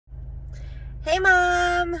Hey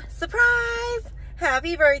Mom, surprise!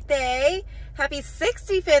 Happy birthday. Happy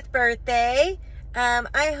 65th birthday.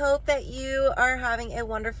 I hope that you are having a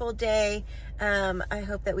wonderful day. I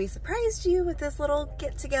hope that we surprised you with this little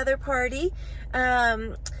get-together party.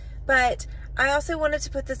 But I also wanted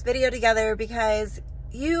to put this video together because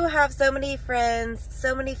you have so many friends,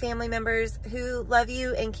 so many family members who love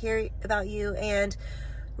you and care about you, and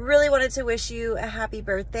really wanted to wish you a happy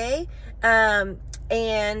birthday. And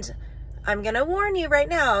I'm gonna warn you right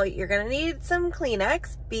now, you're gonna need some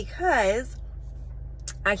Kleenex because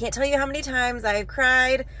I can't tell you how many times I've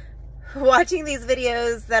cried watching these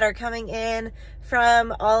videos that are coming in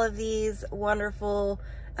from all of these wonderful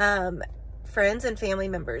friends and family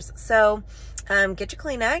members. So get your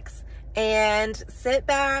Kleenex and sit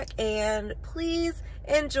back and please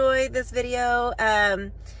enjoy this video.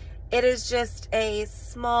 It is just a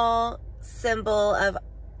small symbol of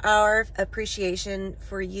our appreciation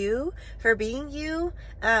for you, for being you,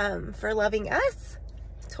 for loving us.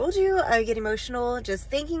 Told you I get emotional just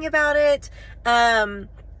thinking about it.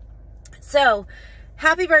 So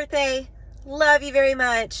happy birthday. Love you very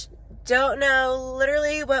much. Don't know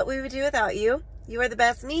literally what we would do without you. You are the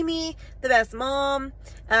best Mimi, the best mom.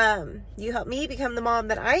 You helped me become the mom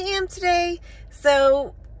that I am today.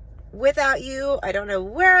 So without you, I don't know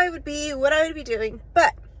where I would be, what I would be doing,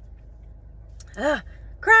 but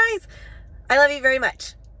cries. I love you very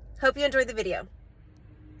much. Hope you enjoyed the video.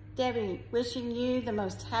 Debbie, wishing you the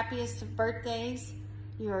most happiest of birthdays.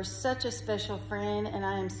 You are such a special friend, and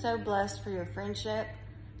I am so blessed for your friendship.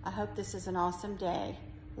 I hope this is an awesome day.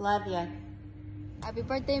 Love you. Happy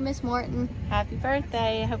birthday, Miss Morton. Happy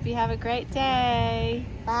birthday. I hope you have a great day.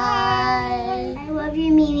 Bye. I love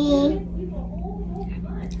you, Mimi.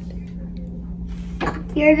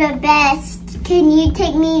 You're the best. Can you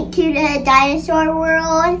take me to the dinosaur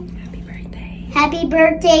world? Happy birthday. Happy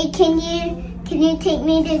birthday. Can you take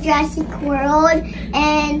me to Jurassic World?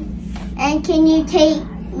 And can you take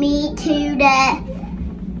me to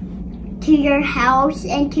your house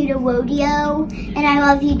and to the rodeo? And I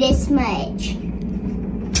love you this much.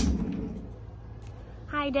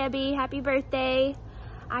 Hi Debbie, happy birthday.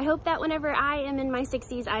 I hope that whenever I am in my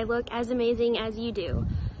 60s, I look as amazing as you do.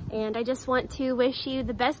 And I just want to wish you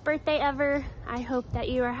the best birthday ever. I hope that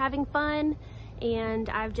you are having fun, and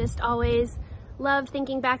I've just always loved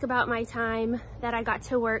thinking back about my time that I got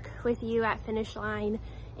to work with you at Finish Line,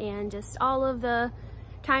 and just all of the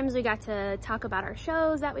times we got to talk about our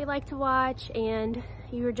shows that we like to watch, and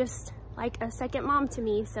you were just like a second mom to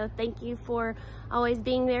me. So thank you for always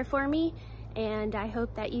being there for me, and I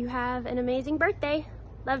hope that you have an amazing birthday.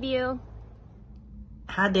 Love you.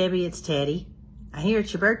 Hi Debbie, it's Teddy. I hear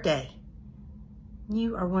it's your birthday.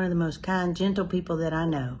 You are one of the most kind, gentle people that I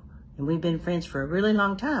know. And we've been friends for a really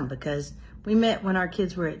long time because we met when our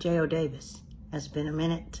kids were at J.O. Davis. That's been a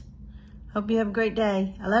minute. Hope you have a great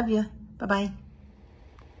day. I love you. Bye-bye.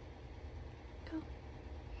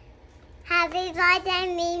 Happy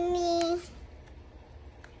birthday, Mimi.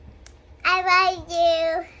 I love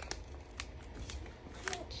you.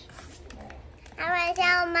 I love you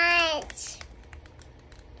so much.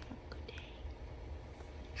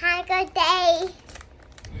 Have a good day.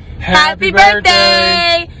 Happy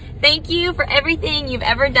birthday! Thank you for everything you've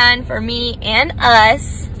ever done for me and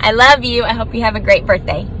us. I love you. I hope you have a great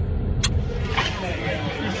birthday.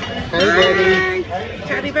 Hey, Debbie.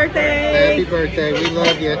 Happy birthday. Happy birthday. We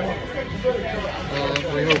love you.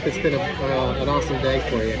 We hope it's been an awesome day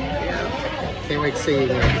for you. Can't wait to see you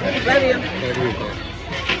again. Love you. Love you, man.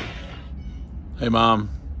 Hey, Mom.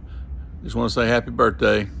 Just want to say happy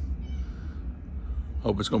birthday.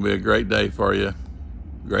 Hope it's going to be a great day for you.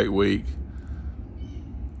 Great week.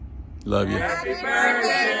 Love you. Happy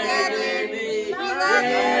birthday, Debbie. Love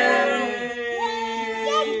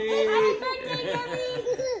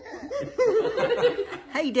you.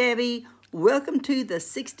 Hey Debbie, welcome to the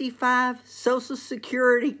 65 Social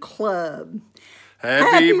Security Club.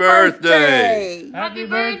 Happy birthday. Happy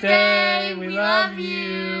birthday. We love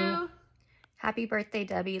you. Happy birthday,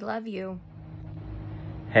 Debbie. Love you.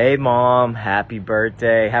 Hey Mom, happy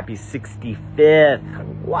birthday, happy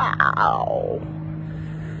 65th, wow.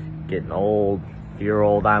 Getting old, if you're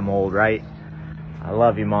old, I'm old, right? I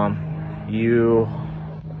love you, Mom. You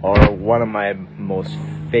are one of my most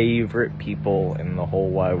favorite people in the whole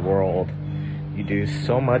wide world. You do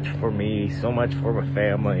so much for me, so much for my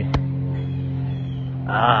family.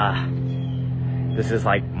 This is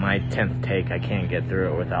like my 10th take. I can't get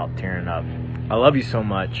through it without tearing up. I love you so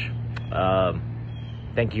much.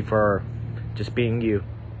 Thank you for just being you.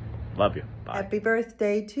 Love you. Bye. Happy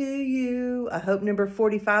birthday to you. I hope number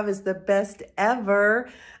 45 is the best ever.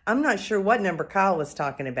 I'm not sure what number Kyle was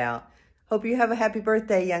talking about. Hope you have a happy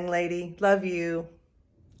birthday, young lady. Love you.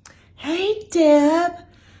 Hey, Deb.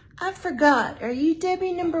 I forgot. Are you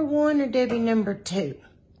Debbie number 1 or Debbie number 2?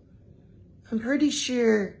 I'm pretty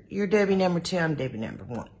sure you're Debbie number 2. I'm Debbie number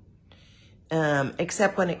 1.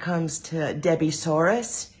 Except when it comes to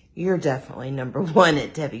Debbie-saurus, you're definitely number 1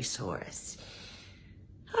 at Debbie-saurus.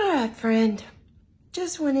 All right, friend.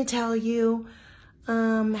 Just want to tell you,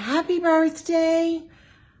 happy birthday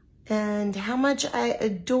and how much I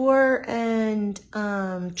adore and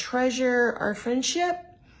treasure our friendship.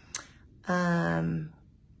 I'll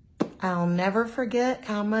never forget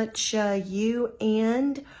how much you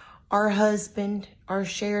and our husband, our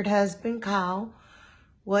shared husband, Kyle,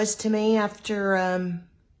 was to me after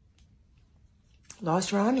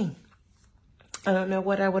lost Ronnie. I don't know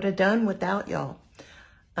what I would have done without y'all.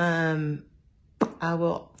 I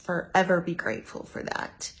will forever be grateful for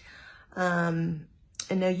that.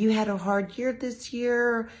 I know you had a hard year this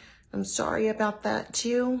year. I'm sorry about that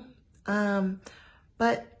too.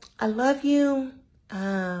 But I love you.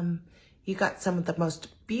 You got some of the most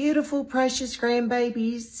beautiful, precious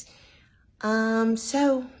grandbabies.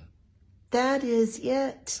 So that is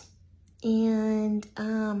it. And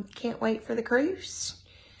can't wait for the cruise.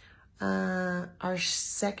 Our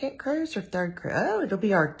second cruise or third cruise? Oh, it'll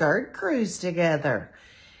be our third cruise together.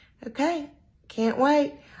 Okay, can't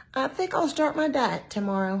wait. I think I'll start my diet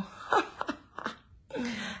tomorrow.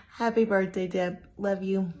 Happy birthday, Deb. Love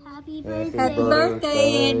you. Happy birthday. Happy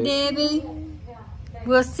birthday, Aunt Debbie.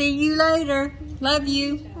 We'll see you later. Love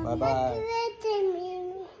you. Bye-bye.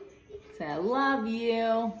 Say, I love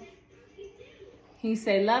you. He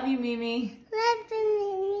say, love you, Mimi. Love you,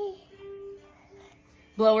 Mimi.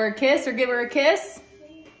 Blow her a kiss or give her a kiss.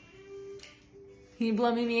 Can you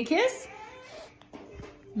blow Mimi a kiss?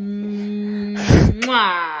 Mwah.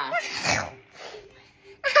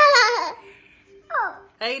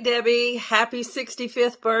 Hey, Debbie. Happy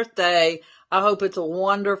 65th birthday. I hope it's a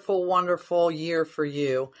wonderful, wonderful year for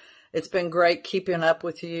you. It's been great keeping up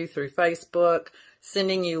with you through Facebook,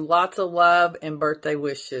 sending you lots of love and birthday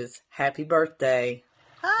wishes. Happy birthday.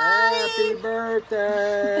 Hi. Happy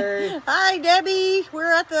birthday. Hi, Debbie.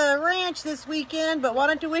 We're at the ranch this weekend, but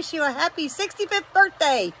wanted to wish you a happy 65th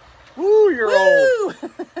birthday. Woo, you're old.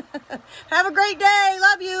 Have a great day.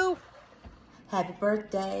 Love you. Happy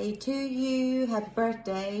birthday to you. Happy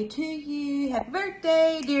birthday to you. Happy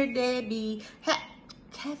birthday, dear Debbie.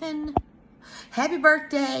 Kevin. Happy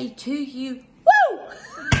birthday to you. Woo!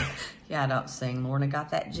 Yeah, I don't sing. Lorna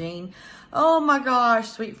got that gene. Oh my gosh,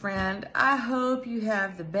 sweet friend. I hope you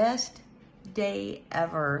have the best day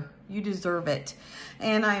ever. You deserve it.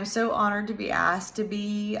 And I am so honored to be asked to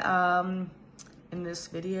be in this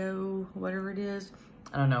video, whatever it is.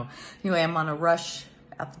 I don't know. Anyway, I'm on a rush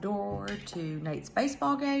out the door to Nate's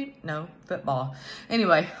baseball game. No, football.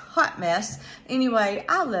 Anyway, hot mess. Anyway,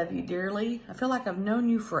 I love you dearly. I feel like I've known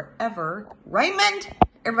you forever. Raymond!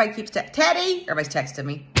 Everybody keeps Teddy! Everybody's texting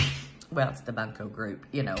me. Well, it's the Bunko group,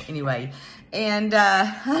 you know. Anyway, and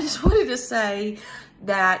I just wanted to say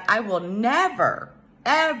that I will never,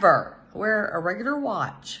 ever wear a regular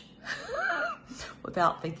watch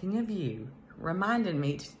without thinking of you, reminding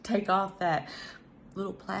me to take off that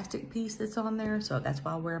little plastic piece that's on there. So that's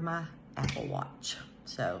why I wear my Apple Watch.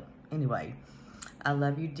 So anyway, I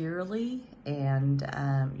love you dearly, and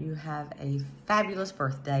you have a fabulous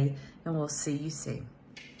birthday, and we'll see you soon.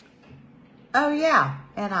 Oh yeah,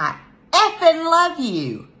 and I effing love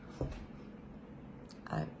you.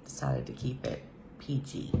 I decided to keep it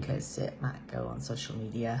PG because it might go on social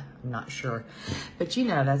media. I'm not sure, but you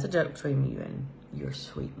know, that's a joke between you and your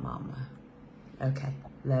sweet mama. Okay,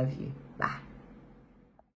 love you. Bye.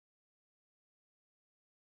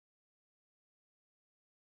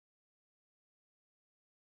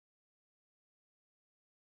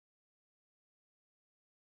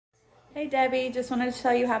 Hey Debbie, just wanted to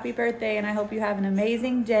tell you happy birthday, and I hope you have an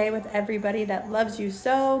amazing day with everybody that loves you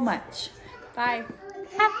so much. Bye.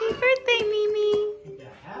 Happy birthday, Mimi.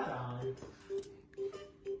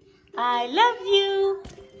 I love you.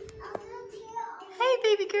 Hey,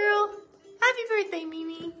 baby girl. Happy birthday,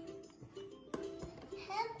 Mimi.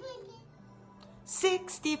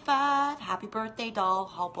 65. Happy birthday, doll.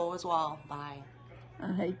 Hopo as well. Bye.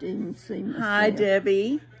 I hate to even see myself. Hi,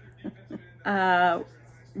 Debbie.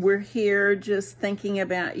 We're here just thinking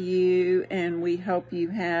about you, and we hope you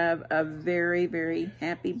have a very, very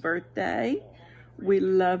happy birthday. We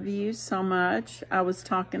love you so much. I was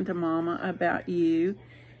talking to Mama about you,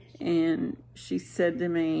 and she said to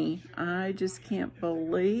me, I just can't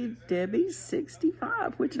believe Debbie's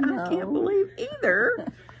 65, which I can't believe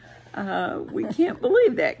either. We can't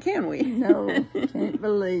believe that, can we? No, can't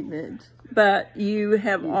believe it. But you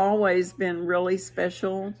have always been really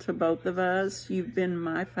special to both of us. You've been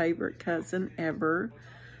my favorite cousin ever.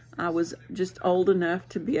 I was just old enough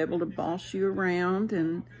to be able to boss you around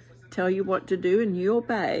and tell you what to do, and you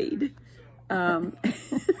obeyed,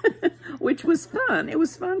 which was fun. It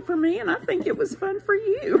was fun for me, and I think it was fun for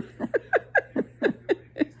you.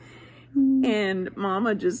 And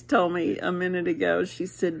Mama just told me a minute ago, she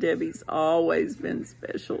said, Debbie's always been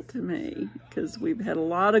special to me because we've had a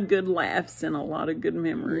lot of good laughs and a lot of good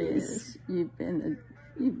memories. Yes,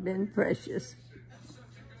 you've been precious,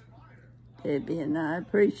 Debbie, and I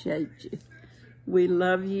appreciate you. We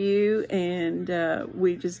love you, and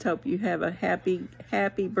we just hope you have a happy,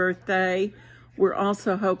 happy birthday. We're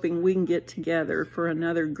also hoping we can get together for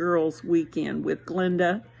another girls' weekend with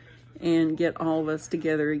Glenda and get all of us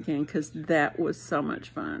together again, because that was so much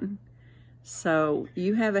fun. So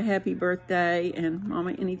you have a happy birthday, and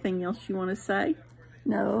Mama, anything else you want to say?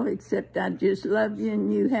 No, except I just love you,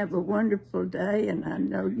 and you have a wonderful day, and I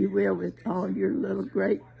know you will with all your little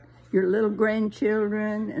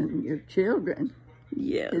grandchildren and your children.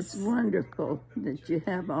 Yes. It's wonderful that you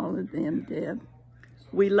have all of them, Deb.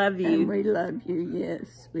 We love you. And we love you,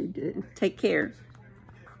 yes, we do. Take care.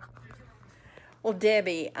 Well,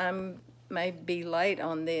 Debbie, I may be late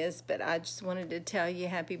on this, but I just wanted to tell you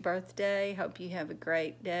happy birthday. Hope you have a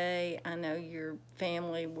great day. I know your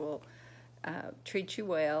family will treat you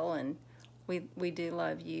well, and we do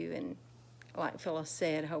love you. And like Phyllis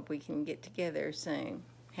said, hope we can get together soon.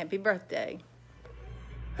 Happy birthday.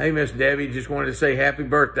 Hey, Miss Debbie, just wanted to say happy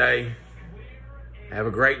birthday. Have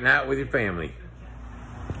a great night with your family.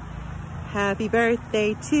 Happy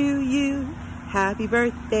birthday to you. Happy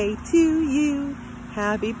birthday to you.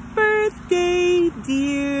 Happy birthday,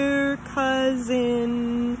 dear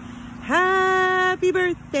cousin. Happy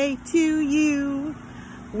birthday to you.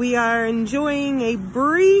 We are enjoying a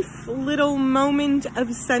brief little moment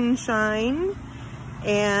of sunshine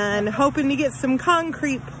and hoping to get some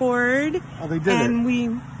concrete poured. Oh, they did and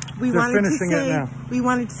it. We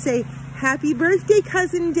wanted to say happy birthday,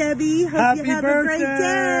 cousin Debbie. Hope you have a great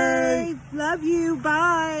day. Love you.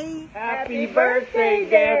 Bye. Happy birthday,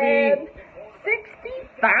 Debbie.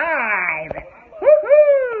 65.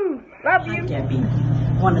 Woohoo! Love you. Hi, Debbie.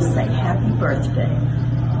 I want to say happy birthday.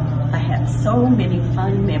 I have so many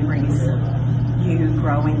fun memories of you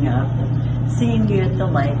growing up and seeing you at the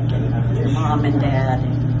lake and with your mom and dad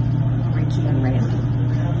and Ricky and Randy.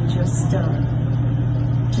 Just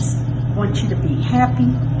want you to be happy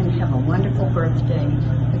and have a wonderful birthday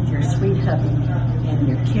with your sweet hubby and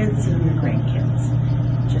your kids and your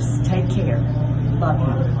grandkids. Just take care. Love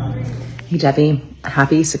you. Hey Debbie,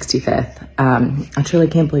 happy 65th. I truly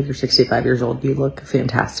can't believe you're 65 years old. You look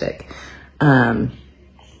fantastic. I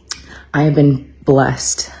have been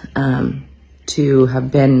blessed to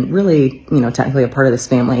have been really, technically a part of this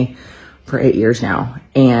family for 8 years now.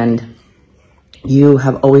 And you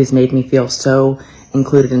have always made me feel so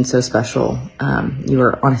included and so special. You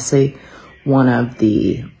are honestly one of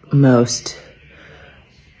the most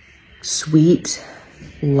sweet,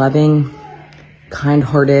 loving,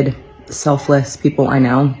 kind-hearted, selfless people I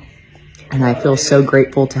know. And I feel so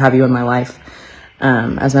grateful to have you in my life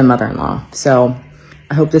as my mother-in-law. So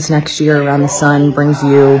I hope this next year around the sun brings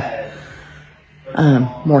you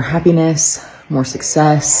more happiness, more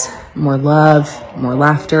success, more love, more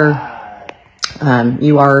laughter.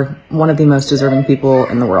 You are one of the most deserving people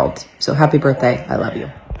in the world. So happy birthday. I love you.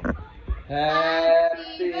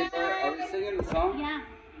 Happy birthday. Are we singing the song? Yeah.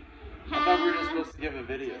 I thought we were just supposed to give a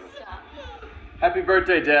video. Happy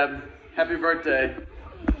birthday, Deb. Happy birthday.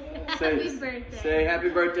 Say happy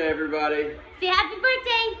birthday, everybody. Say happy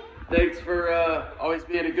birthday. Thanks for always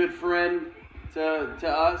being a good friend to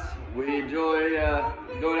us. We enjoy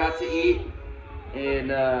going out to eat and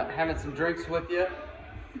having some drinks with you.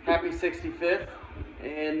 Happy 65th.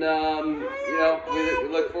 And, we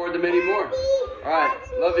look forward to many more. All right.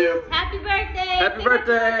 Love you. Happy birthday. Happy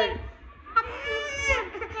birthday.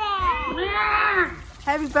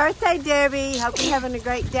 Happy birthday, Debbie. Hope you're having a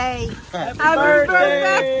great day. Happy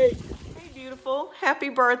birthday. Hey, beautiful. Happy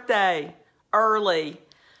birthday. Early.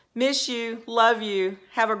 Miss you. Love you.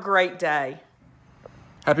 Have a great day.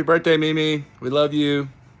 Happy birthday, Mimi. We love you.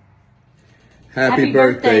 Happy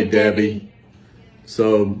birthday, Debbie.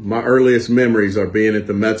 So my earliest memories are being at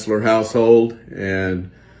the Metzler household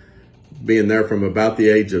and being there from about the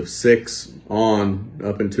age of 6 on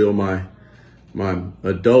up until my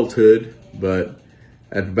adulthood. But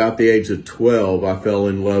at about the age of 12, I fell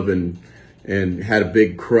in love and had a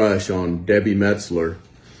big crush on Debbie Metzler.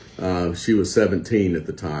 She was 17 at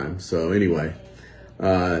the time. So anyway,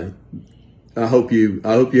 I hope you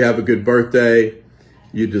have a good birthday,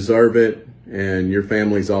 You deserve it, and your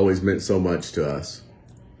family's always meant so much to us.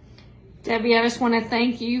 Debbie, I just want to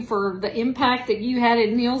thank you for the impact that you had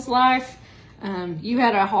in Neil's life. You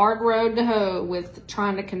had a hard road to hoe with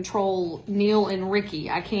trying to control Neil and Ricky.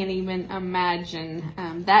 I can't even imagine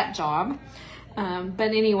that job.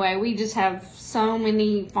 But anyway, we just have so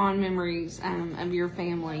many fond memories of your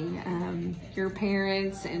family, your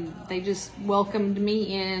parents, and they just welcomed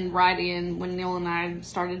me right in when Neil and I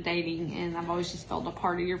started dating, and I've always just felt a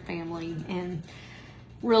part of your family, and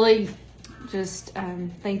really just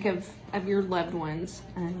think of your loved ones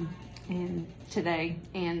and today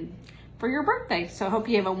and for your birthday. So I hope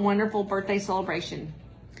you have a wonderful birthday celebration.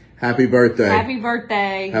 Happy birthday. Happy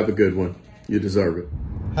birthday. Have a good one. You deserve it.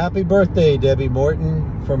 Happy birthday, Debbie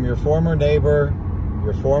Morton, from your former neighbor,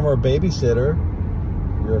 your former babysitter,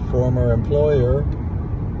 your former employer,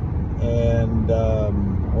 and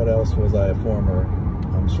what else was I a former?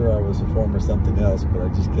 I'm sure I was a former something else, but I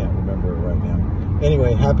just can't remember it right now.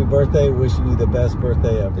 Anyway, happy birthday. Wishing you the best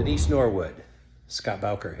birthday ever. Denise Norwood, Scott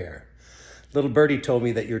Bowker here. Little birdie told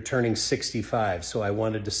me that you're turning 65, so I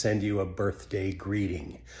wanted to send you a birthday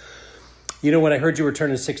greeting. You know, when I heard you were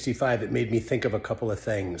turning 65, it made me think of a couple of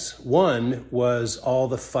things. One was all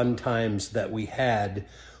the fun times that we had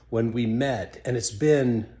when we met, and it's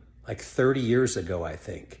been like 30 years ago, I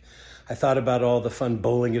think. I thought about all the fun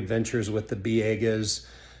bowling adventures with the Biegas,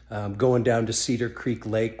 going down to Cedar Creek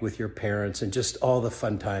Lake with your parents, and just all the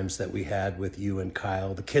fun times that we had with you and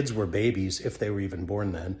Kyle. The kids were babies, if they were even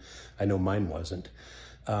born then. I know mine wasn't.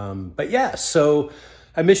 But yeah, so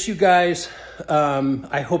I miss you guys.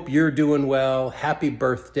 I hope you're doing well. Happy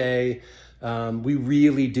birthday. We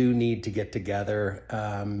really do need to get together.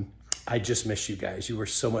 I just miss you guys. You were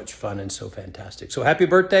so much fun and so fantastic. So happy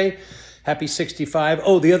birthday. Happy 65.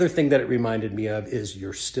 Oh, the other thing that it reminded me of is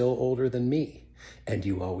you're still older than me, and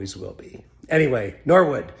you always will be. Anyway,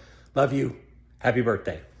 Norwood, love you. Happy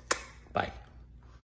birthday. Bye.